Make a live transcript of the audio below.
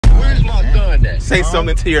dad. Say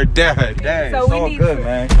something to your dad. Dad, So it's we all need good, to-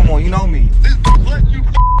 man. Come on, you know me.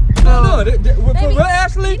 No, for real,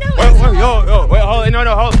 Ashley? You know Wait, yo, wait, hold it,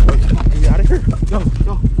 no, hold it. Get out of here.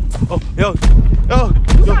 Yo.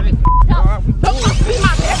 Be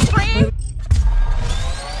my best friend.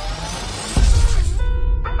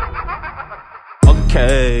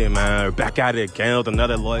 Okay, man, we're back at it again with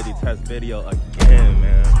another loyalty test video again,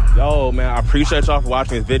 man. Yo, man, I appreciate y'all for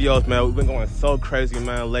watching these videos, man. We've been going so crazy,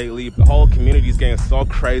 man, lately. The whole community's getting so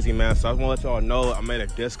crazy, man. So I just want to let y'all know I made a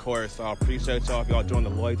Discord, so I appreciate y'all if y'all join the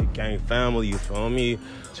Loyalty Gang family, you feel me?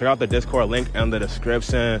 Check out the Discord link in the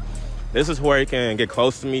description. This is where you can get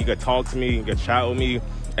close to me, you can talk to me, you can chat with me.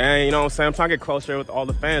 And you know what I'm saying, I'm trying to get closer with all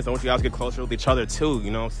the fans. I want you guys to get closer with each other too,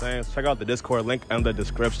 you know what I'm saying? So check out the Discord link in the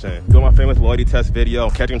description. Doing my famous loyalty test video,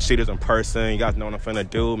 catching cheaters in person. You guys know what I'm finna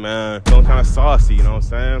do, man. Feeling kind of saucy, you know what I'm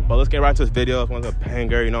saying? But let's get right to this video. It's one of the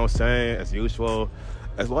banger, you know what I'm saying? As usual,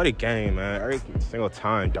 it's loyalty gang, man. Every single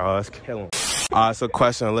time, dog. It's killing. So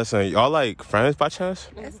question, listen, y'all like friends by chance?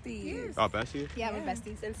 Besties. Y'all besties? Yeah, we're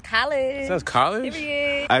besties since college. Since college?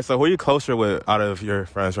 Period. Alright, so who are you closer with out of your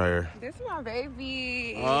friends right here? This is my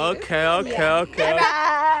baby. Okay.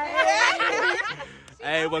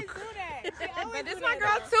 Hey, what? But this my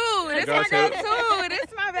girl too. This my girl too. This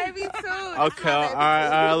my baby too. Okay, all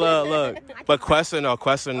right, look. But question though.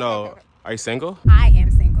 Are you single? I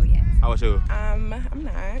am single, yes. How about you? I'm not.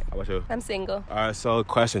 How about you? I'm single. All right, so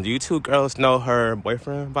question. Do you two girls know her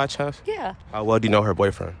boyfriend by chance? Yeah. How well do you know her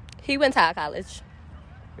boyfriend? He went to our college.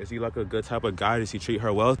 Is he like a good type of guy? Does he treat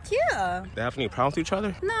her well? Yeah. They have any problems with each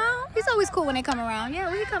other? No, he's always cool when they come around. Yeah,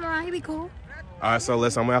 when he come around, he be cool. All right, so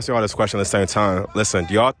listen, I'm gonna ask you all this question at the same time. Listen,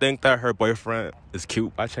 do y'all think that her boyfriend is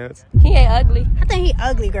cute by chance? He ain't ugly. I think he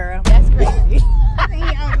ugly, girl. That's crazy. I think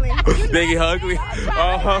he ugly. Think he ugly? Your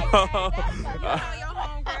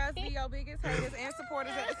homegirls be your biggest haters and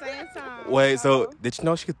supporters at the same time. Wait, so did you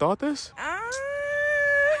know she thought this?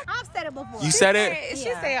 I've said it before. You said it?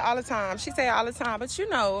 She say it all the time. She say it all the time. But you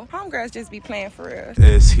know, homegirls just be playing for real.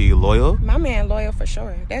 Is he loyal? My man loyal for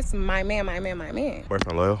sure. That's my man.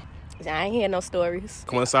 Boyfriend loyal? I ain't hear no stories.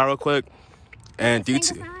 Come on inside real quick. And do you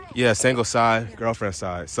two, yeah, single side, girlfriend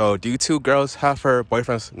side. So do you two girls have her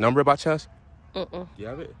boyfriend's number by chance? You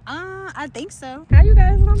have it? I think so. How you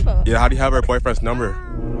guys number? Yeah, how do you have her boyfriend's number?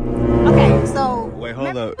 Okay, so Wait,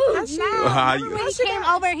 hold up. How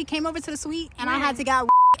he came over to the suite and I had to go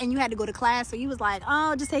and you had to go to class, so he was like,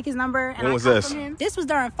 oh, just take his number. And When was I this? This was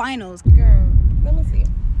during finals. Girl, let me see.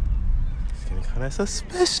 It's getting kind of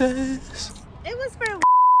suspicious. It was for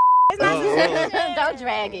Don't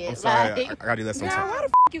drag it. I'm sorry, Like, I gotta do that Girl, sometime. why the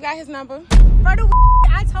f you got his number? for the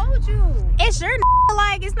I told you. It's your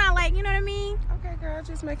like, it's not like, you know what I mean? Okay, girl,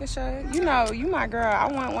 just making sure. You know, you my girl. I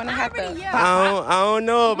want to have to. I don't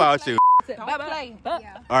know about you. Don't play. All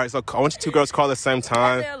right, so I want you two girls to call at the same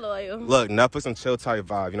time. they're loyal. Look, Netflix and chill type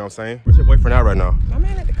vibe, you know what I'm saying? Where's your boyfriend at right now? My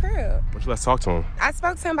man at the crib. Why don't you let's talk to him? I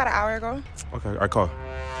spoke to him about an hour ago. Okay, all right, call.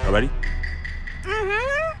 All ready?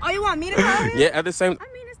 Oh, you want me to call him? Yeah, at the same. I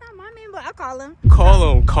mean, it's not my man, but I'll call him. Call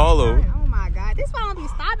him. Oh my God, this why I don't be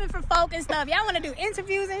stopping for folk and stuff. Y'all want to do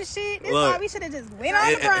interviews and shit? This Look, why we should have just went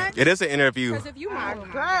on the front. It is an interview. Because if you my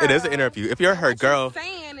girl. It is an interview. If you're her girl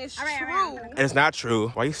Saying it's All right, true. and it's not true,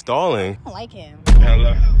 why are you stalling? I don't like him.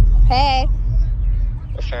 Hello. Hey.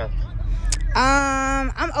 What's up?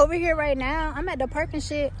 I'm over here right now. I'm at the park and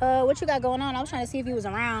shit. What you got going on? I was trying to see if he was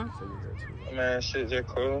around. Man, shit, just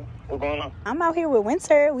cool. What's going on? I'm out here with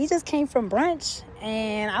Winter. We just came from brunch,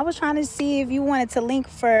 and I was trying to see if you wanted to link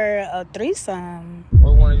for a threesome.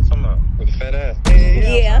 What one are you talking about? With the fat ass?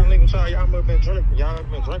 Yeah. Y'all been drinking. Y'all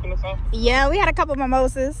been drinking or something? Yeah, we had a couple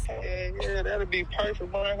mimosas. Yeah, that'd be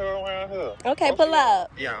perfect. Bring her around here. Okay, pull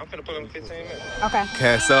up. Yeah, I'm finna pull up in 15 minutes. Okay.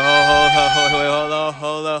 Okay, so hold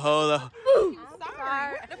on.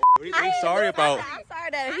 What are you sorry about? I'm sorry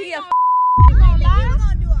that he a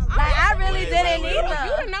Like, I really didn't You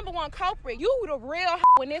either. the number one culprit. You the real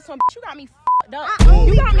in this one. You got me f***ed up.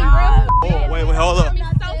 You got me real Oh, wait, hold up.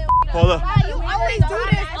 Hold up. You always do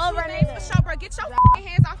this over and over. For sure, bro. Get your f***ing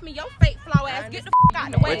hands off me. Your fake flow ass. Get the f***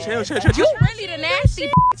 out the way. Wait, chill. You really the nasty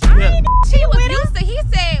bitch. He was used to. He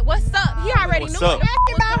said, "What's up?" He already What's knew up? what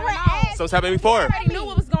was going on. Something's happened before. He already knew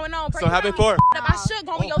what was going on. So happened before. I should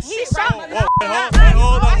go on your shit right Whoa, now.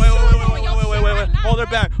 hold on. Wait. Hold her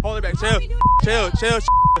back. Chill. You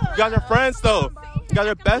guys are friends though. You guys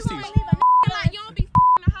are besties. Like, you don't be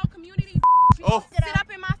f***ing the whole community. You Oh. sit up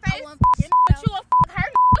in my face, but you a f*** her.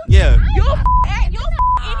 Yeah. You a f***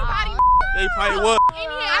 anybody. Yeah, you probably would.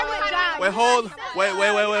 Wait, hold. Wait.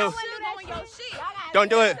 Don't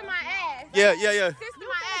do it. Yeah.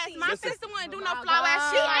 My sister wouldn't do no flow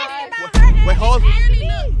ass shit. Wait, hold.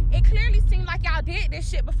 It clearly seemed like y'all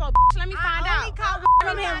before, bitch. Let me find out. I only caught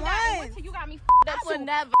from him once. You got me f***ed up too.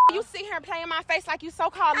 Never. You sit here playing my face like you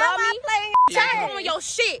so-called love me. Playing Check on your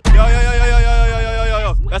shit. Yo.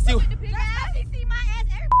 Let's see.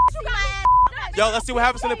 Yo, let's see what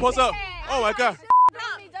happens when they post up. Oh my god.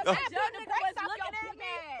 Oh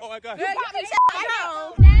my god.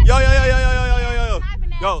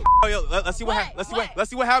 Yo. Let's see what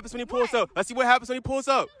happens when he pulls up. Let's see what happens when he pulls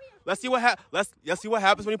up. Let's see what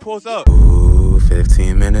happens when he pulls up. Ooh,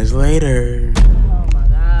 15 minutes later. Oh my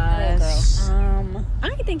gosh. I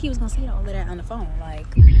didn't think he was gonna say all of that on the phone. Like,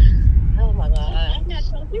 Oh my god.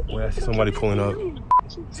 Wait, I see somebody pulling up.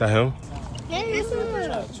 Is that him? hey, what's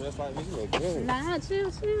up? Just like me, you look good. Nah,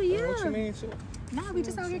 chill, yeah. What you mean, shit? Nah, we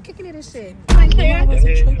just out here kicking it and shit. Yeah.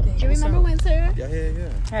 You remember Winter? Yeah.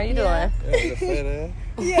 How you doing? Yeah, the fat ass.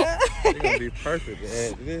 Yeah. You're gonna be perfect to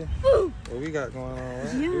add to this. What we got going on, right?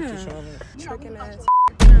 What you Yeah. trying to... Tricking ass.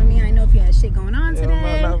 You know what I mean? I know if you had shit going on Yeah,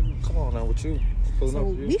 today. come on now, with you. Pulling So up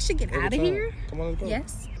with you we should get every out of time. here. Come on, let's go.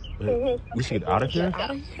 Yes. We should get out of here.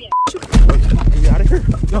 Out of here. Get out of here.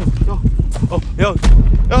 Yo.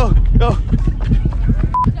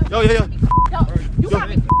 You got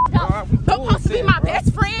me f***ed up. You're supposed to be my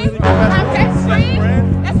best friend. My best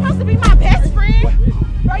friend. That's supposed to be my best friend.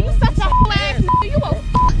 Bro, you such a whole ass nigga. You a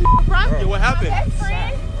bro. Yo, what happened? My best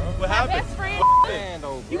friend. What My happened? best friend. Stand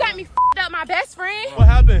over. You got me f***ed up. My best friend. What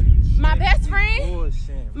happened? My best friend.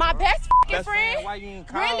 Bullshit. My best f***ing friend. Why you ain't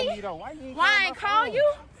call Really? me though? Why you ain't Why I ain't call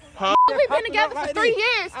you? Huh? We've been together for 3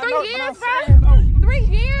 years. I know, 3 but years, I'm bro. saying, 3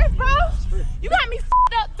 years, bro. You got me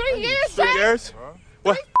f***ed up 3 years, 3 Jay. years?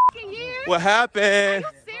 What? 3 years. What happened?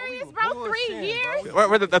 Are you serious, bro? 3 years.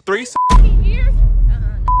 Where the 3? 3 years.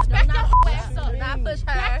 Back your ass up. Not push her.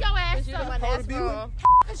 Back your ass You the up. one that's wrong.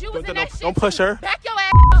 Cause you was in that shit. Don't push her. Back your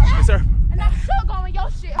ass up. Yes, sir. And I'm sure going your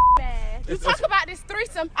shit, man. You talk about this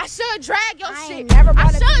threesome. I should drag your I shit. ain't never I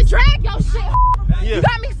brought it should drag your shit. Yeah. You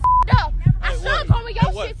got me f***ed up. I should go with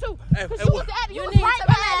your what? shit too. Hey, Cause hey, you what? was at, you was need right to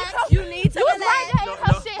there. relax. You need to You was right relax. there in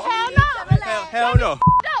her shit. Hell no. Hell no.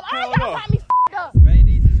 All y'all got me f***ed up. Man,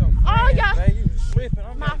 these is your friends, All y'all. man. You tripping.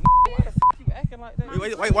 I'm My like, why the fuck you acting like that?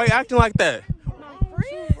 Why you acting like that? My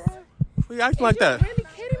friends. Why you acting like that? You really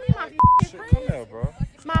kidding me? My Shit, come friends. here, bro.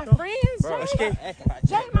 My friends, Bro, Jay. she can't act like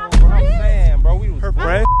Jay, that, my bro. I'm friends. saying, bro, we was Her My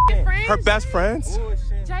friend? f***ing friends. Her best Jay. friends?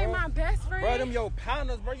 bullshit, Jay, bro. my best friend. Bro, them your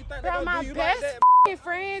partners, bro. You think they Bro, gonna my do you best like that? f***ing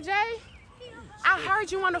friend, Jay. I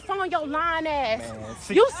heard you on the phone, your lying ass. Man,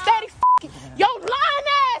 You steady f***ing, your lying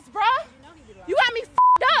ass, bro. You got me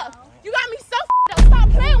f***ed up. You got me so f***ed up. Stop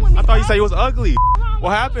playing with me. I thought you bro. said he was ugly. What's wrong What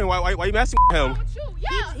with happened? Why you messing with you? him? What's wrong with you?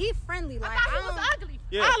 Yeah. He friendly. I Like, thought he was ugly.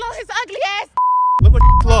 Yeah. All on his ugly ass, Look what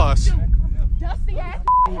lost. dusty ass.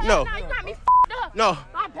 No. Hell nah, you got me f***ed up. No.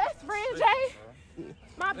 My best friend, Jay.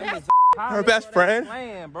 My best Her best friend?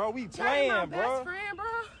 Playing, bro. We Jay, playing, my bro. best friend, bro.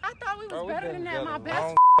 I thought we was Bro, we better been than that. My together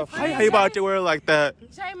best long friend. How you about to wear it like that?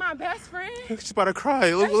 Jay, my best friend. She's about to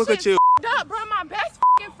cry. Look That at shit you. f***ed up, bro. My best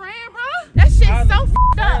f***ing friend, bro. That shit so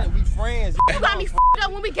f***ed up. We friends. You got me f***ed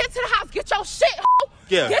up. When we get to the house, get your shit, ho.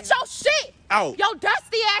 Yeah. Get your shit. Out. Yo,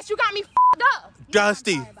 dusty ass, you got me f***ed up.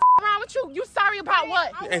 Dusty. What's wrong with you? You sorry about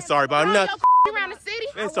what? Ain't sorry about Around nothing. your around the city?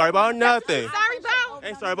 Ain't sorry about nothing. Sorry about?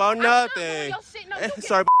 Ain't sorry about I nothing. should've your shit. No, you Ain't get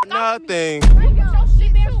sorry the about fuck off me. nothing. Bring your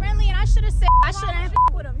shit been too. friendly, and I should have said I should have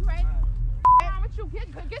fucked with him. You right? What's wrong with you?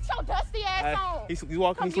 Get your dusty ass on. He's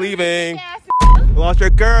walking, he's Come get your leaving. big ass You lost your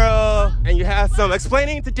girl, and you have some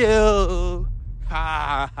explaining to do.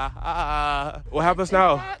 Ha ha ha. What happens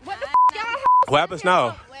now? What the f*** y'all? What happens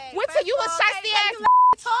now? Went till you was shiesty ass.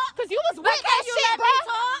 Cause you was with that shit, bro.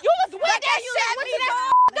 You was with that shit. Went to that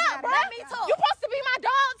f***ed up, bro. You supposed to be my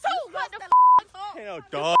dog too. What the f***? Hell,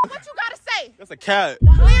 dog. What you gotta say? That's a cat.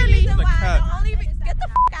 Clearly, That's a cat. Get the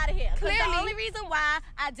f out of here. 'Cause Clearly. the only reason why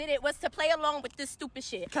I did it was to play along with this stupid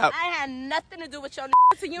shit. Cap. I had nothing to do with your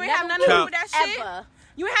so you ain't Never have nothing to do with that shit. ever.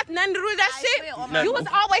 You ain't have nothing to do with that I shit. swear on my You was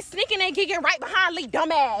always sneaking and gigging right behind Lee,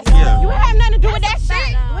 dumbass. Yeah. You ain't have nothing to do with that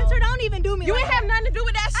shit. Winter don't even do me. You like ain't have nothing to do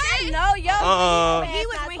with that I shit. know, yo.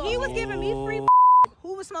 When he was giving me free.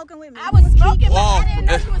 Who was smoking with me? I was smoking, but Whoa. I didn't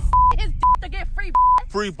know you was his to get free.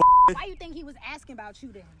 Free. Why you think he was asking about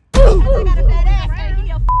you then? I got a fat ass and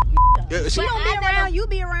he a Yeah, She don't be around. You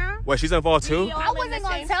be around. What? She's involved too. I wasn't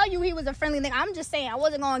gonna tell you he was a friendly nigga. I'm just saying I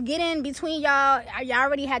wasn't gonna get in between y'all. Y'all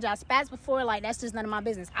already had y'all spats before. Like that's just none of my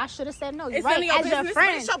business. I should have said no. You're It's right. none of your As your business.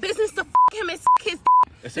 friend. It's your business to f him and suck his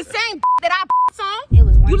the same that I on. It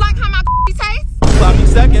was one You like how my tastes? Sloppy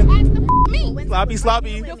second. Ask the f me. Winter Sloppy, was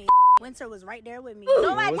sloppy. Right there with me. Winter was right there with me. No,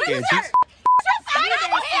 What's Winter. getting juicy? Just say it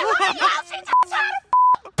over here. Yo, she just trying to f.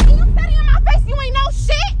 You said it in my face. You ain't know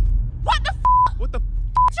shit. What the f? What the?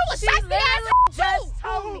 You was shiesty ass just too.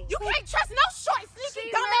 told me. You can't trust no short, sneaky,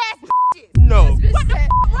 dumbass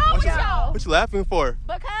laughing for?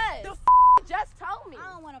 Because the just told me.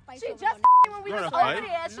 I don't want to fight. She you just no when we You was wanna over fight?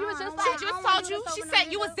 there. She was just I like, don't just wanna told do you. this She over said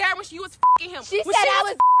no you was video. there when she was him. She When said I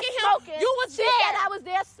was f***ing him. smoking. You was She there. said I was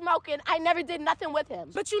there smoking. I never did nothing with him.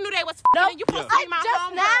 But you knew they was No, f***ing. You supposed to be my just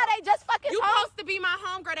homegirl. now they just fucking You told. supposed to be my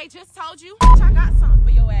homegirl. They just told you. Bitch, I got something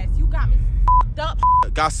for your ass. You got me f***ed up.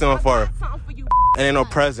 Got something for I her. got something for you. And ain't no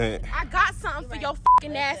present. I got something for your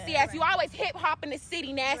fucking nasty ass. You always hip hop in the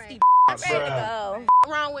city, nasty. I'm ready to go.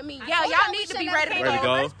 Wrong with me. Yeah, y'all need to be ready to Ready to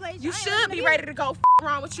go. go? You should be ready to go.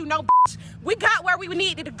 Wrong with you, no. We got where we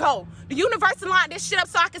needed to go. The universe lined this shit up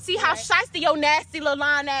so I can see how shiesty your nasty little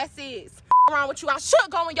line ass is. Wrong with you. I should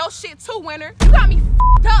go in your shit too, winner. You got me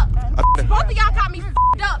f***ed up. Both of y'all got me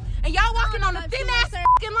f***ed up, and y'all walking on a thin ass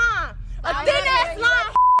fucking line. A thin ass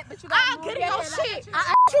line. I'll get in your shit. You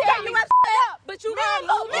got me f***ed up, but you got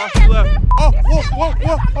Oh, little she left. Oh, whoa, whoa,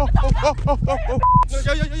 whoa, oh, oh, oh, oh, oh, oh.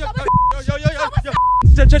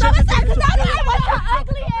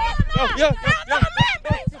 Yo.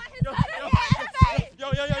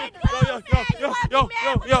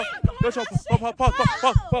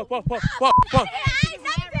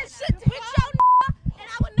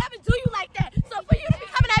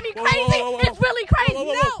 It's really crazy. No.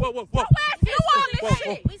 Your ass do all this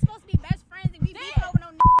shit. We supposed to be best friends and we beef over no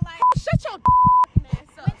like. Shut your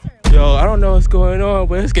ass up. Yo, I don't know what's going on,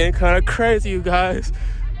 but it's getting kind of crazy, you guys.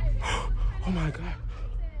 Oh my god.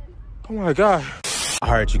 Oh my god.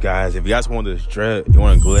 Alright, you guys, if you guys want this drip, you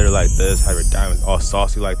want to glitter like this, have your diamonds all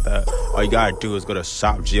saucy like that, all you gotta do is go to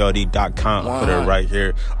shopgld.com. Put it right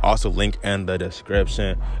here. Also, link in the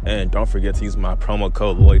description. And don't forget to use my promo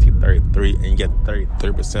code loyalty33 and you get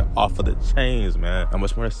 33% off of the chains, man. Not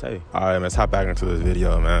much more to say. Alright, let's hop back into this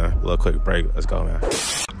video, man. A little quick break. Let's go, man.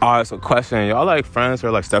 Alright, so question. Y'all like friends or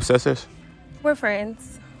like stepsisters? We're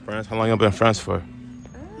friends. Friends? How long y'all been friends for?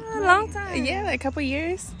 A long time. Yeah, like a couple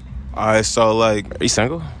years. Alright, so like, are you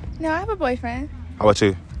single? No, I have a boyfriend. How about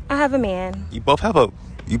you? I have a man. You both have a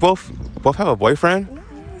boyfriend?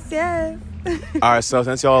 Yes. Alright, so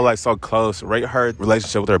since y'all like so close, rate her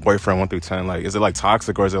relationship with her boyfriend 1 through 10. Like, is it like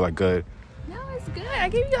toxic or is it like good? No, it's good. I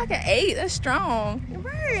give you like an 8. That's strong.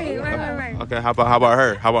 Right. Okay, how about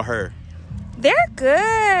her? They're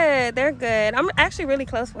good. They're good. I'm actually really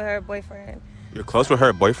close with her boyfriend. You're close with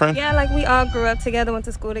her boyfriend? Yeah, like we all grew up together, went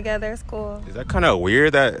to school together. It's cool. Is that kind of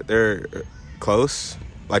weird that they're close?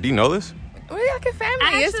 Like, do you know this? We're like a family.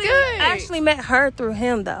 It's good. I actually met her through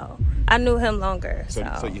him though. I knew him longer.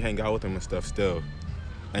 So you hang out with him and stuff still,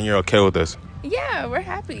 and you're okay with this? Yeah, we're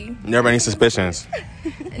happy. Never any suspicions?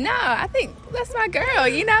 No, I think that's my girl,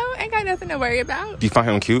 you know? Ain't got nothing to worry about. Do you find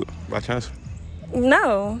him cute by chance?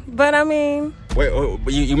 No, but I mean. Wait,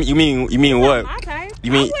 you mean what? My type.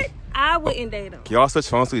 You mean? I wouldn't date him. Can y'all switch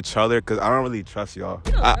phones to each other? Because I don't really trust y'all.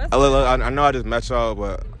 You don't trust I know I just met y'all,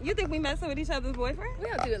 but You think we messing with each other's boyfriend? We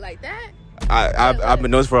don't do it like that. I've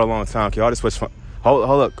been doing this for a long time. Can y'all just switch phones?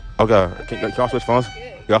 Hold up. Okay. Can y'all switch phones?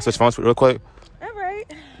 Y'all switch phones real quick? All right.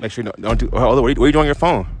 Make sure you don't do. Hold up. What are you doing on your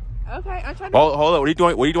phone? Okay, I'm trying to. Hold up. What are you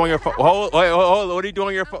doing? What are you doing on your phone? Hold up. What are you doing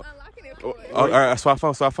on your phone? Unlocking it for you. All right. Swap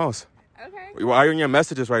phones. Okay. Why are you in your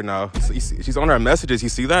messages right now? She's on her messages. You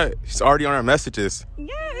see that? She's already on her messages. Yeah,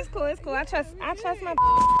 it's cool. I trust my.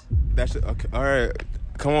 That should. Okay. All right.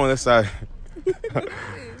 Come on this side.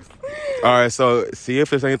 All right. So see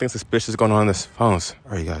if there's anything suspicious going on this phones.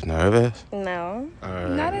 Are you guys nervous? No. All right.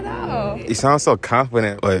 Not at all. You sound so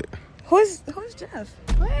confident. Wait. Who's Jeff?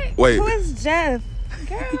 What? Wait. Who is Jeff?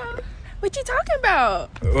 Girl, what you talking about?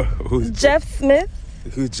 Who's Jeff Smith?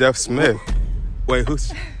 Who's Jeff Smith? Wait.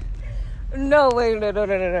 Who's? No, wait,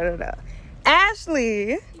 no.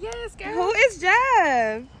 Ashley. Yes, girl. Who is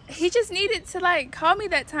Jeff? He just needed to like call me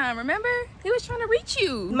that time. Remember? He was trying to reach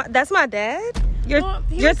you. That's my dad? You're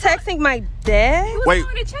He you're was texting my dad? He was Wait.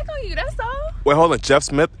 going to check on you. That's all. Wait. Hold on. Jeff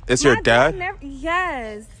Smith is your My dad?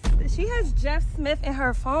 Yes. She has Jeff Smith in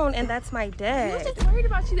her phone, and that's my He was dad. just worried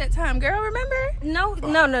about you that time, girl. Remember? No.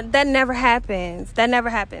 That never happens.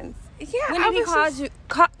 Yeah. When did he call you?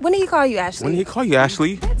 When did he call you, Ashley? When did he call you,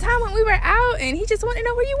 Ashley? That time when we were out, and he just wanted to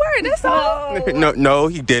know where you were. That's all. No,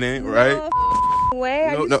 he didn't. Right? No way.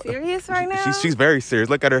 Are No, you no. serious right now? She's very serious.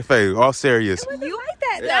 Look at her face. All serious. You like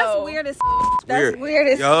that That's though. weird as. That's weird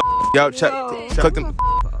as. Yo, check them.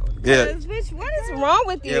 Yeah. Bitch, what is wrong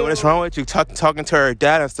with you? Yeah, what is wrong with you? Talking to her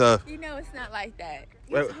dad and stuff. You know it's not like that.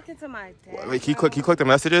 You're talking to my dad. Wait, can you click the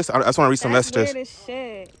messages? I just want to read some That's messages. weird as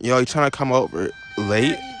shit. Yo, you trying to come over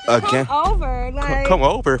late again? Come over, like. Come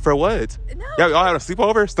over for what? No. Y'all had a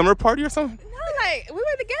sleepover, slumber party or something? No, like we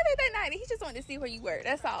were together that night, and he just wanted to see where you were.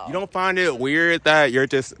 That's all. You don't find it weird that you're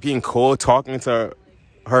just being cool talking to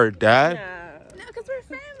her dad? No, because we're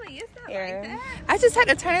family. It's not here. I just had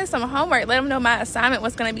to turn in some homework. Let him know my assignment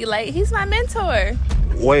was gonna be late. He's my mentor.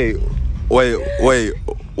 Wait.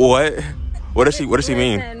 What? What does she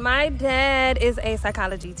mean? Listen, my dad is a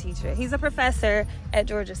psychology teacher. He's a professor at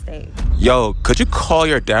Georgia State. Yo, could you call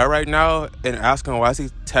your dad right now and ask him why is he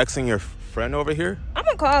texting your friend over here? I'm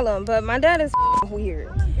gonna call him, but my dad is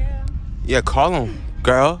weird. Yeah, call him,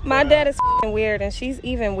 girl. My dad is weird, and she's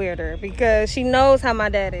even weirder because she knows how my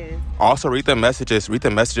dad is. Also, read the messages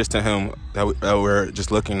to him that we're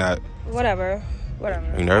just looking at. Whatever.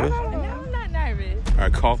 You nervous? No, I'm not nervous. All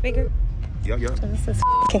right, call. Speaker. Yo. This is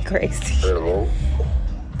fucking crazy. Hello.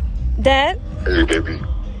 Dad? Hey, baby.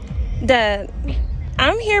 Dad,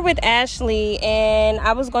 I'm here with Ashley, and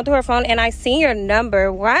I was going through her phone, and I seen your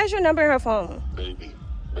number. Why is your number in her phone? Baby.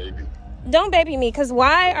 Don't baby me, because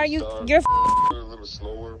why are you... You're... A little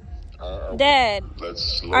slower. Dad,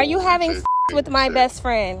 are you having with my best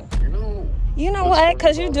friend? You know what?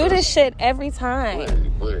 Because you do this shit every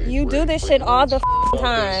time. You do this shit all the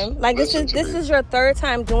time. Like, this is your third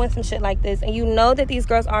time doing some shit like this, and you know that these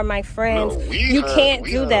girls are my friends. You can't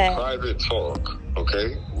do that. We had a private talk,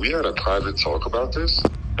 okay? We had a private talk about this,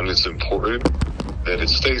 and it's important that it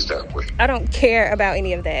stays that way. I don't care about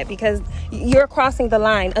any of that because you're crossing the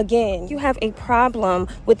line again. You have a problem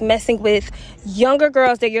with messing with younger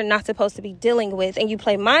girls that you're not supposed to be dealing with, and you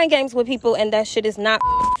play mind games with people, and that shit is not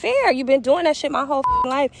fair. You've been doing that shit my whole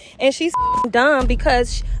life, and she's dumb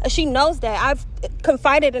because she knows that. I've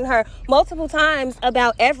confided in her multiple times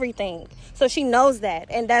about everything, so she knows that,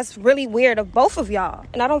 and that's really weird of both of y'all,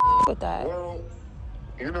 and I don't with that. Well,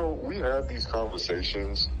 you know, we had these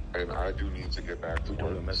conversations, and I do need to get back to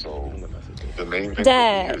work. So the main thing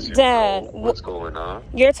Dad, is what's going on.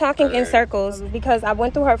 You're talking in circles because I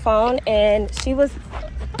went through her phone and she was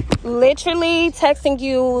literally texting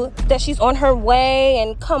you that she's on her way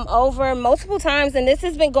and come over multiple times, and this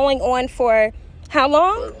has been going on for how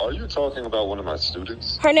long? But are you talking about one of my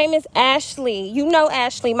students? Her name is Ashley. You know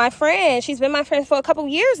Ashley, my friend. She's been my friend for a couple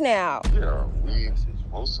years now. Yeah, we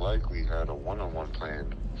most likely had a one-on-one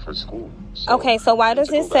plan for school. So okay, so why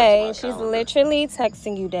does it say she's calendar. literally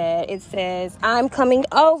texting you, Dad? It says, I'm coming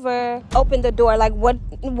over. Open the door. Like, what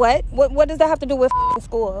does that have to do with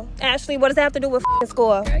school? Ashley, what does that have to do with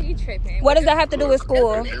school? Girl, you tripping. What does that have to do with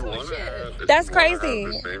school? That's If crazy. you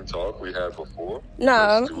wanna have the same talk we had before.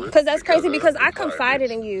 No, because that's crazy because I confided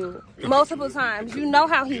confided in you multiple times. You know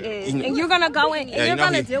how he is. And you're going to go in and you're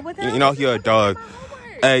going to deal with him? You know he a dog.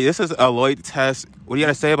 Hey, this is a loyalty test. What do you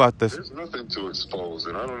got to say about this? There's nothing to expose,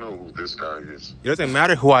 and I don't know who this guy is. It doesn't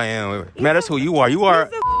matter who I am. It matters who you are. You are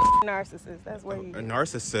He's a narcissist. That's what he is. a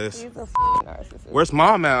narcissist. He's a narcissist. Where's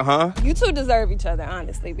mom at, huh? You two deserve each other,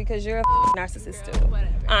 honestly, because you're a narcissist too.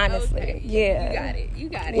 Whatever. Honestly, Okay. yeah. You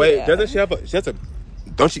got it. Wait, Yeah. doesn't she have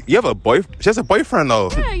don't you have a boyfriend? She has a boyfriend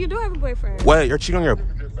though. Yeah, you do have a boyfriend. Wait, you're cheating on your...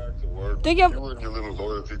 Get back to work. Do You you- and your little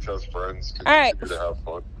loyalty test friends can All right. continue to have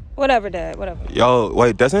fun. Whatever, Dad. Whatever. Yo,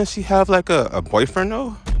 wait, doesn't she have like a boyfriend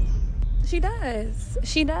though? She does.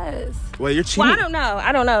 She does. Wait, you're cheating. Well,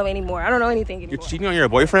 I don't know anymore. I don't know anything anymore. You're cheating on your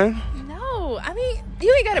boyfriend? No, I mean,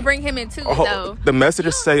 you ain't got to bring him into it, though. The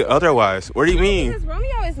messages say otherwise. What do you mean? Because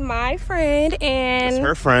Romeo is my friend and It's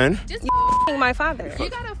her friend. Just you my father. you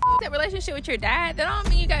got to that relationship with your dad. That don't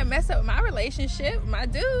mean you got to mess up with my relationship with my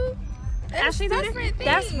dude. Actually, two different things.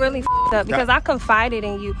 that's really up because I confided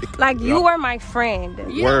in you. Like, you were my friend.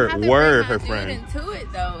 You Word- don't have to word, bring my her dude friend. into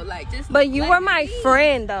it, though. Like, just But you let were him my be.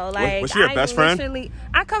 friend, though. Like, was she your best friend?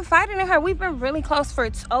 I confided in her. We've been really close for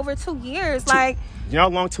over 2 years. Like, You know how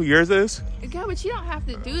long 2 years is? Girl, but you don't have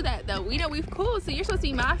to do that, though. We know we've cool, so you're supposed to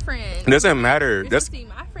be my friend. It doesn't matter. You're That's supposed to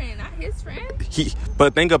be my friend, not his friend.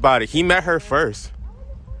 But think about it. He met her first.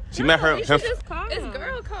 She met her. you him should just call It's him.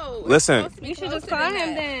 girl code. Listen. You should just call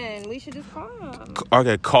him then. We should just call him.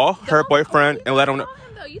 Okay, call her boyfriend and let him know. Call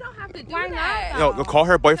him, though. You don't have to do Why that. not, Yo, call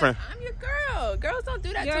her boyfriend. I'm your girl. Girls don't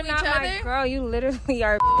do that You're to not each my other. girl. You literally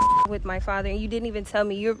are with my father, and you didn't even tell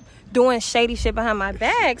me. You're doing shady shit behind my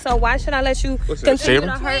back. So why should I let you What's that, continue to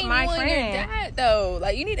shady? hurt my You and your friend? dad, though.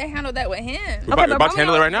 Like, you need to handle that with him. We're about to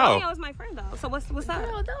handle it right now. Romeo is my friend, though. So what's up?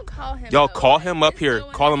 Girl, don't call him. Yo, though. call Like, him up it's here. no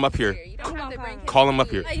one Call him else up here. You don't have to bring him. Call him up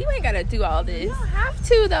here. Like, you ain't gotta do all this. You don't have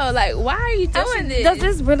to, though. Like, why are you doing this? Does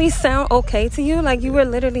this really sound okay to you? Like, you were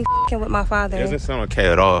literally f***ing with my father. It doesn't sound okay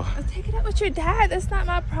at all. Take it up with your dad. That's not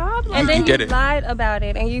my problem. And then You you get it. lied about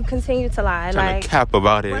it, and you continue to lie. Trying Like, to cap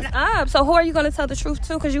about it. what's up? So who are you going to tell the truth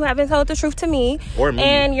to? Because you haven't told the truth to me. Or me.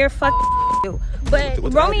 And you're fucking you. But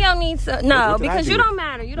What did I Romeo needs to... No, what did I because do? you don't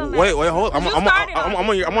matter. You don't matter. Wait, hold.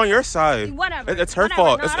 I'm on your side. Whatever. It's her Whatever.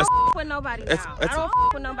 fault. No, I don't f- with nobody now. I don't f-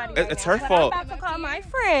 with nobody right it's now. her But fault. I'm about to call my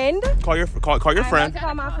friend. Call your I'm friend. about to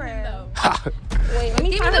call my friend. though. Wait, let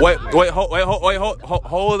me find Wait,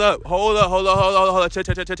 hold up.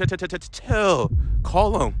 Chill.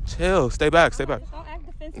 Call him. Chill. Stay back.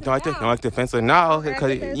 Don't act defensive now,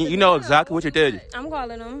 because you know exactly what you did. I'm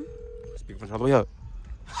calling him. Speak from all the way up.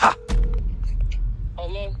 Ha!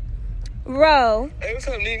 Hello? Bro. Hey, what's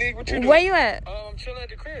up, Nene? What you doing? Where you at? I'm chilling at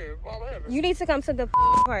the crib. You need to come to the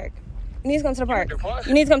park. You need to come to the park.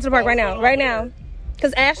 You need to come to the park right now.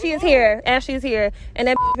 Because Ashley is here. And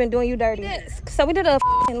that been doing you dirty. So we did a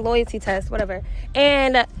loyalty test, whatever.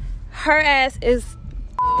 And her ass is...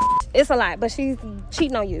 It's a lot, but she's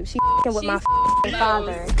cheating on you. She's with my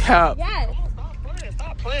father. Cap. Yes.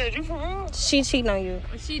 Stop playing. You for real? She cheating on you.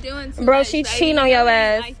 What she doing too Bro, much, she baby. cheating on your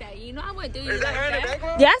ass. Like that. You know I wouldn't do you Is that like her in the that.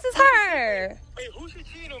 background? Yes, it's her. Wait, who she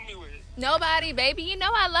cheating on me with? Nobody, baby. You know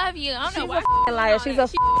I love you. I don't know why. She's a liar. She's a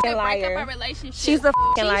break liar. up our relationship. She's a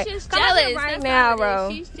liar. She's just Come up jealous. here right That's now, all it bro.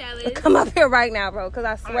 is. She's jealous. Come up here right now, bro. Because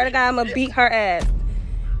I swear to God, I'm going to beat her ass.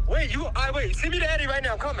 Wait, wait. Send me the Addy right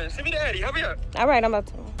now. I'm coming. Send me the Addy. Hurry up. All right, I'm up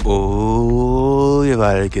to. Ooh, you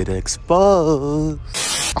about to get exposed.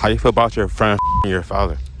 How you feel about your friend your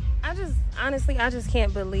father? Honestly, I just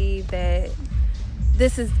can't believe that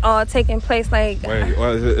this is all taking place. Like, Wait,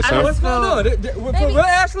 what is it? What's going on? For real,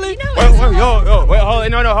 Ashley? Wait, hold,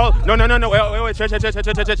 no, wait, chill.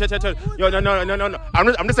 Yo, no. I'm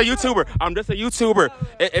just a YouTuber.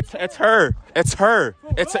 It's her.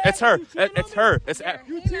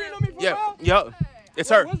 You cheating on me for real? Yeah. It's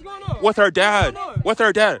her. What's going on? With her dad.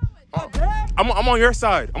 Her dad? I'm on your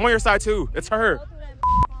side. I'm on your side too. It's her.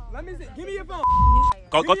 Let me see. Give me your phone.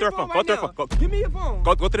 Go through her phone. Give me your phone.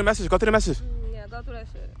 Go through the message. yeah, go through that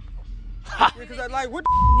shit. Because like, what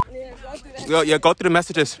Yeah, go through that. Yeah, go through the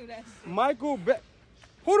messages. Michael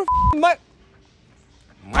who the Mike?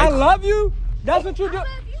 I love you? That's what you do?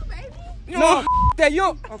 No, that you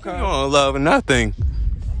don't. Okay. You don't love nothing.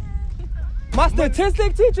 My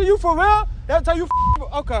statistic teacher, you for real? That's how you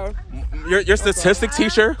okay. Your statistic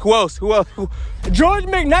teacher? Who else? George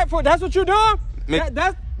McKnight, that's what you doing?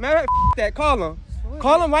 That's man, that. Call him.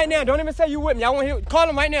 Call him right now. Don't even say you with me. I want to hear. Call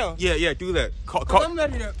him right now. Yeah, do that. Call. I'm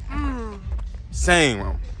ready to.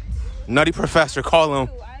 Same. Nutty professor, call him.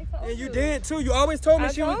 And you did too. You always told me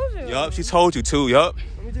she was. Yup, she told you too. Yup.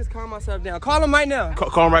 Let me just calm myself down. Call him right now.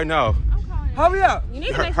 Call him right now. Hurry up. You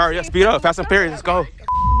need to make Hurry up, speed up, fast and furious. Let's go.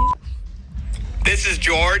 This is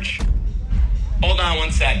George. Hold on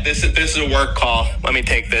one sec. This is a work call. Let me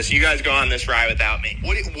take this. You guys go on this ride without me.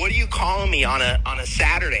 What are you calling me on a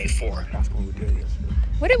Saturday for?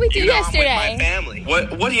 What did we do yesterday? I'm with my family.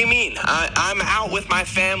 What do you mean? I'm out with my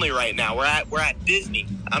family right now. We're at Disney.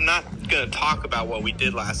 I'm not gonna talk about what we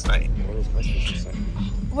did last night.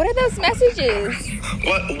 What are those messages?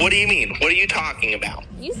 What do you mean? What are you talking about?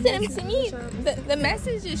 You sent them to me. The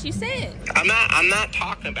messages you sent. I'm not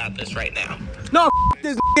talking about this right now. No,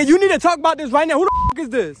 this. You need to talk about this right now. Who the is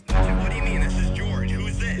this? What do you mean? This is George.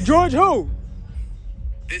 Who's this? George who?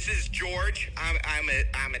 This is George.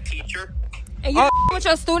 I'm a teacher. And you with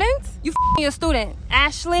your students? You your student,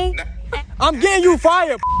 Ashley? I'm getting you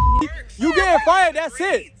fired. You getting fired. That's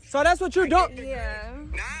it. So that's what you're doing. Yeah.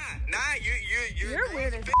 Nah. You're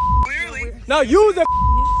weird as Clearly. No, you's a.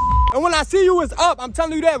 And when I see you, it's up. I'm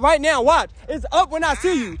telling you that right now. Watch. It's up when I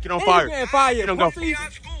see you. Get on fire. You getting fired. Get on go. You're out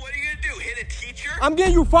of school. What are you gonna do? Hit a teacher? I'm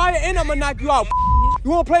getting you fired and I'm gonna knock you out.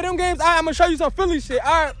 You wanna play them games? All right, I'm gonna show you some Philly shit.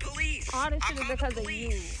 All right. Police. All this shit is because of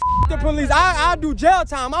you. The police. I'll do jail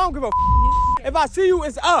time. I don't give a. If I see you,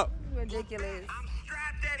 it's up. Ridiculous. I'm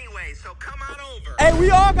strapped anyway, so come on over. Hey,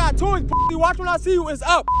 we all got toys. Watch when I see you, it's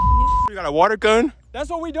up. You got a water gun? That's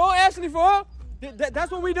what we doing, Ashley, for her?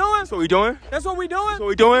 That's what we doing? That's what we doing? That's what we doing? That's what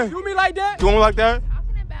we doing? Do me like that? Doing like that?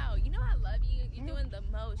 Talking about, you know I love you. You're doing the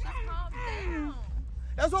most. Just calm down.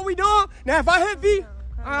 That's what we doing? Now, if I hit V,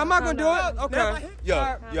 I'm not gonna do it. Okay.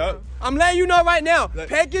 Yup. I'm letting you know right now.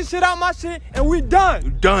 Pack your shit out my shit, and we done.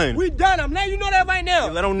 You done. We done. I'm letting you know that right now.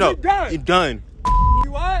 You let them know. We done. You done.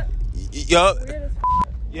 You what? Yup.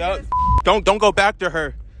 Don't go back to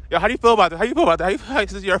her. Yo, how do you feel about that? How do you feel about that? How you feel like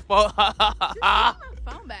this is your fault? Just give my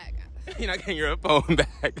phone back. You're not getting your phone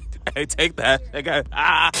back. Hey, take that. Okay.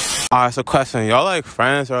 Alright, so question. Y'all like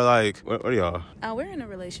friends or like, what are y'all? We're in a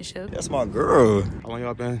relationship. That's my girl. How long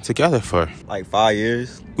y'all been together for? Like 5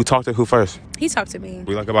 years. Who talked to who first? He talked to me. What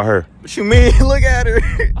do you like about her? What you mean? Look at her.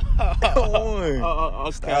 Come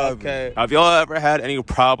on. Okay. Have y'all ever had any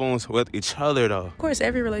problems with each other though? Of course,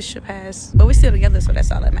 every relationship has. But we're still together, so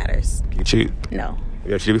that's all that matters. Can you cheat? No.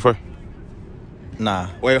 You ever cheated before? Nah.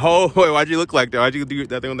 Wait, why'd you look like that? Why'd you do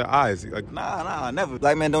that thing with the eyes? Like, Nah, never.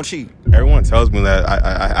 Black men don't cheat. everyone tells me that.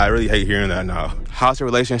 I really hate hearing that now. How's your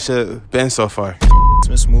relationship been so far? It's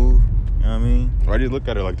been smooth. You know what I mean? Why do you look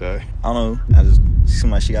at her like that? I don't know. I just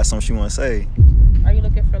seem like she got something she want to say. Are you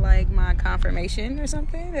looking for like my confirmation or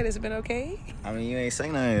something that it's been okay? I mean, you ain't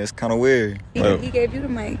saying nothing. It's kind of weird. He gave you the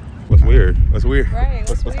mic. What's weird? What's weird? Right.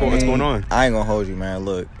 What's going on? I ain't gonna hold you, man.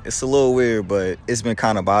 Look, it's a little weird, but it's been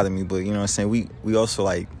kind of bothering me. But you know what I'm saying? We also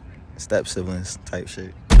like step siblings type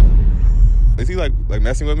shit. Is he like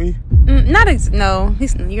messing with me? No,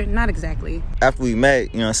 you're not exactly. After we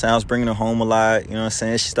met, you know what I'm saying, I was bringing her home a lot. You know what I'm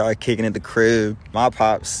saying? She started kicking at the crib. My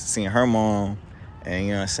pops seeing her mom, and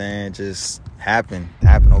you know what I'm saying, just happened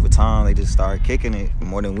over time. They just started kicking it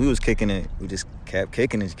more than we was kicking it. We just kept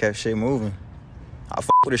kicking it, kept shit moving. I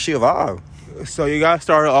fuck with her, she a vibe. So you guys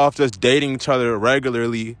started off just dating each other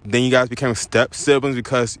regularly. Then you guys became step siblings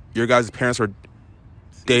because your guys' parents were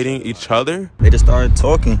dating each other? They just started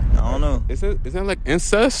talking. I don't know. Is it like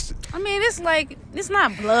incest? I mean, it's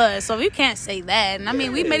not blood, so you can't say that. And I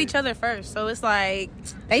mean, we met each other first, so it's like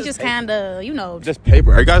they just kind of, you know. Just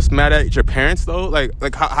paper. Are you guys mad at your parents though? Like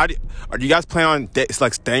how do you guys plan on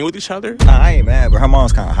staying with each other? Nah, I ain't mad, but her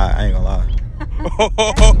mom's kind of hot. I ain't gonna lie.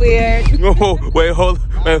 That's weird. No, wait, hold.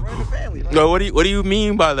 Wait. No, what do you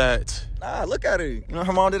mean by that? Nah, look at her. You know,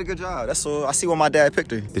 her mom did a good job. That's all. I see why my dad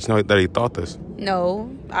picked her. Did you know that he thought this?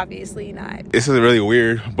 No, obviously not. This is really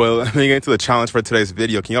weird, but let me get into the challenge for today's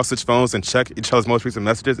video. Can y'all switch phones and check each other's most recent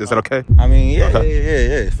messages? Is that okay? I mean, yeah,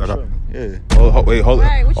 okay. Yeah. For sure. Yeah. Hold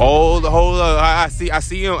right, on. I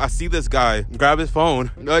see him. I see this guy. Grab his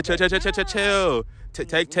phone. No, chill.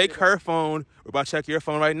 Take her phone. We're about to check your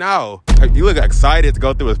phone right now. You look excited to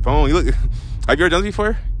go through his phone. Have you ever done this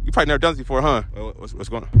before? You probably never done this before, huh? What's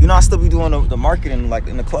going on? You know, I still be doing the marketing like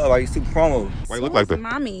in the club. I used to do promos. Why you look like that?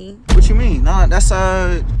 Mommy. What you mean? Nah, that's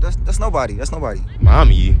nobody. That's nobody.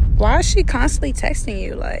 Mommy. Why is she constantly texting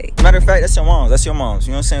you? Like, matter of fact, that's your mom's. That's your mom's.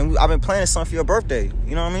 You know what I'm saying? I've been planning something for your birthday.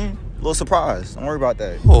 You know what I mean? A little surprise. Don't worry about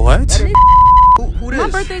that. What? Who this? My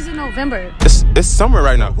birthday's in November. It's summer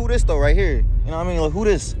right now. Who this though? Right here. You know what I mean? Like, who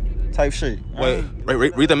this? Type shit. Wait,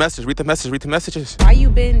 read the message. Read the messages. Why you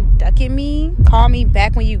been ducking me? Call me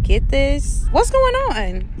back when you get this. What's going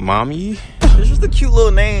on? Mommy? It's just a cute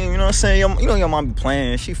little name, you know what I'm saying? You know your mom be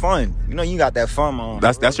playing. She fun. You know you got that fun mom.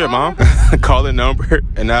 That's your mom? Call the number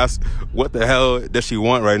and ask what the hell does she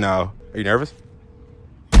want right now. Are you nervous?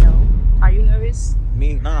 No. Are you nervous?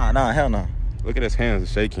 Me? Nah, hell no. Look at his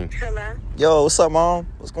hands shaking. Hello? Yo, what's up, mom?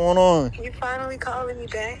 What's going on? You finally calling me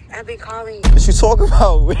back? I've been calling you. What you talking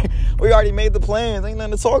about? We already made the plans. Ain't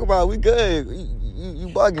nothing to talk about. We good. You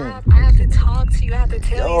bugging. I have to talk to you. I have to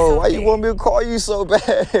tell you something. Why you want me to call you so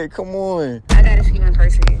bad? Come on. I gotta see you in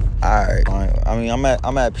person. Alright. I mean,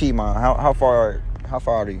 I'm at Piedmont. How far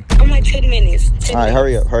are you? I'm like 10 minutes. Alright,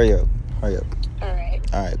 hurry up.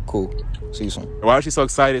 Alright, cool. See you soon. Why was she so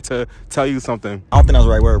excited to tell you something? I don't think that's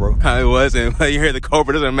the right word, bro. It wasn't. You hear the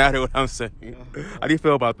cobra, doesn't matter what I'm saying. How do you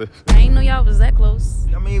feel about this? I ain't know y'all was that close.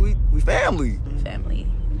 I mean, we family. Family.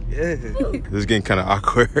 Yeah. This is getting kind of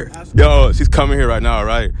awkward. Yo, she's coming here right now,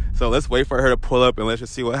 right? So let's wait for her to pull up and let's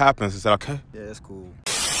just see what happens. Is that okay? Yeah, that's cool.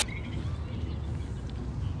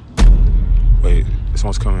 Wait,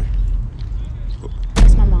 someone's coming.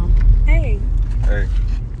 That's my mom. Hey. Hey.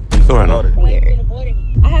 You feel right now? Weird.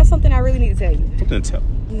 I have something I really need to tell you. Something to tell.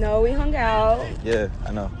 No, we hung out. Yeah,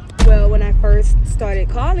 I know. Well, when I first started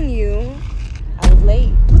calling you, I was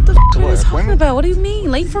late. What the f*** are you talking about? What do you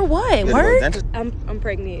mean? Late for what? Work? I'm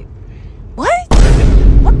pregnant. What?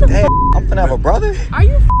 What the f***? I'm finna have a brother? Are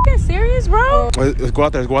you f***ing serious, bro? Let's go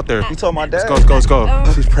out there. You told my dad. Let's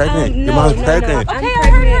go. She's pregnant. Your mom's pregnant. Okay, I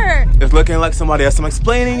heard her. It's looking like somebody has some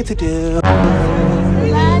explaining to do.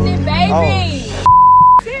 London, baby.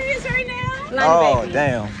 Serious right now? Oh,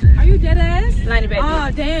 damn. Are you dead ass? London, baby.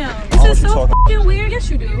 Oh, damn. This is so fucking weird. Yes,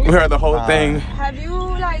 you do. We heard the whole thing. Have you,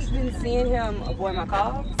 like, been seeing him avoid my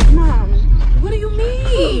calls? Mom, what do you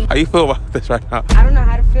mean? How you feel about this right now? I don't know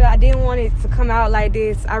how to feel. I didn't want it to come out like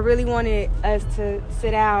this. I really wanted us to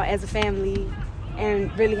sit down as a family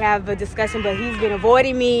and really have a discussion, but he's been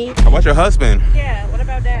avoiding me. How about your husband? Yeah, what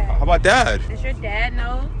about dad? How about dad? Does your dad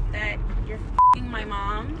know that you're f***ing my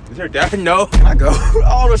mom? Does your dad know? Can I go?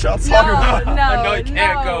 All the y'all talking about. No, he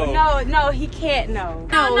can't go. No, he can't know.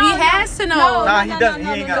 No, he has to know. Nah, he doesn't. He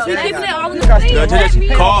ain't got He's to. keeping it all in the thing.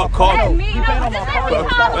 Call. He paying on my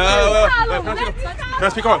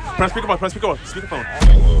Press speakerphone.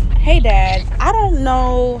 Hey, Dad, I don't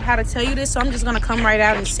know how to tell you this, so I'm just going to come right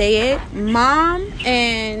out and say it. Mom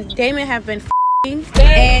and Damon have been f***ing,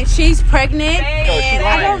 and she's pregnant, and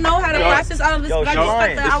I don't know how to process all of this, but I just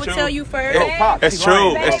thought that I would tell you first. It's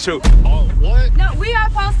true. What? No, we are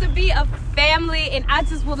supposed to be a family, and I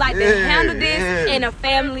just would like to handle this in a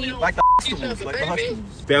family. Like the Huskies.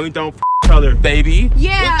 Family don't f*** each other, baby.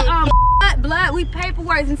 Yeah, blood. We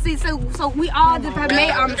paperwork and see. So we all just have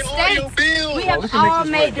made our mistakes. We have all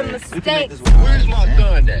made the mistakes. Where's my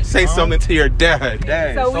son at? Say something to your dad.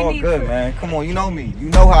 Dad, So it's we all need good, to- man. Come on, you know me. You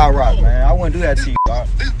know how I rock, man. I wouldn't do that to you, dog.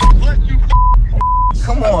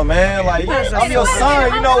 Come on, man. Like, I'm your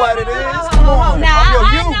son. You know what it is. Come on. Now, I'm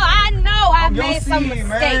your youth. I know I I'm your made some seed,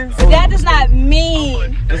 mistakes. man. That does not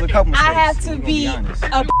mean There's a couple mistakes. I have to I'm gonna be honest.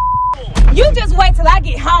 a. You just wait till I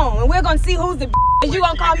get home, and we're gonna see who's the. And you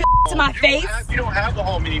gonna call me to my face? You don't have a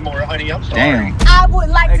home anymore, honey. I'm sorry. Damn. I would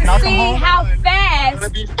like Hey, can I to come see home? how I'm fast. gonna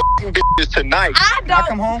be f***ing bitches tonight. I I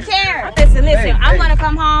come home? don't care. Listen. Hey, I'm hey. gonna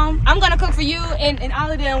come home. I'm gonna cook for you and all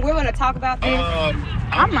of them. We're gonna talk about this.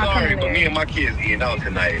 I'm not sorry, coming but there. me and my kids eating out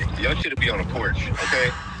tonight. Y'all should be on the porch, okay?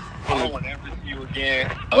 I don't want to ever see you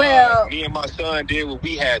again. Well- me and my son did what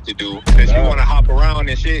we had to do. Since you want to hop around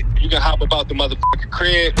and shit, you can hop about the motherfucking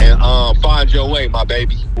crib and find your way, my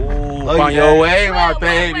baby. Find your way, my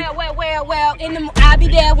baby. Well. I'll be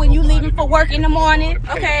there when you leaving for work in the morning.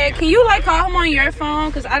 Okay, can you like call him on your phone?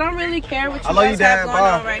 Because I don't really care what I you love guys you, Dad. have going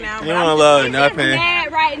Bye. on right now. You don't love He's nothing.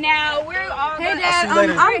 mad right now. We're all. Hey, see Dad, you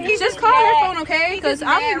later. I'm just call your phone, okay? Because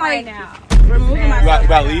I'm like now. removing You myself.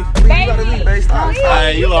 about to leave? You gotta leave, babe. Stop.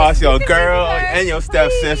 Hey, you lost your girl and your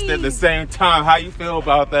stepsister at the same time. How you feel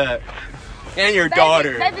about that? And your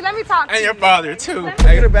daughter. Baby, let me talk to And your you. father, too. I'm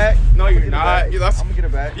gonna get her back. No, you're I'm not. gonna get her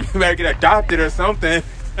back. You better get adopted or something.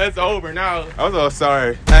 That's over now. I'm so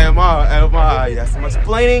sorry. Hey, Ma, you got some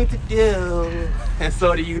explaining to do. And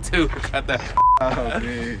so do you, too. Cut that. Oh,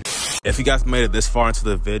 man. If you guys made it this far into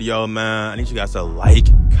the video, man, I need you guys to like,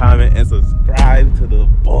 comment, and subscribe to the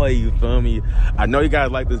boy, you feel me? I know you guys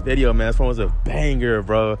like this video, man. This one was a banger,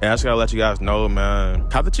 bro. And I just gotta let you guys know, man,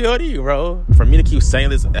 cop the GOD, bro. For me to keep saying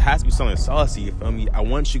this, it has to be something saucy, you feel me? I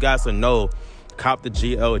want you guys to know, cop the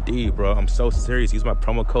GOD, bro. I'm so serious. Use my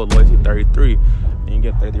promo code loyalty33 and you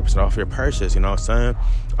get 33% off your purchase, you know what I'm saying?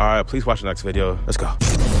 All right, please watch the next video. Let's go.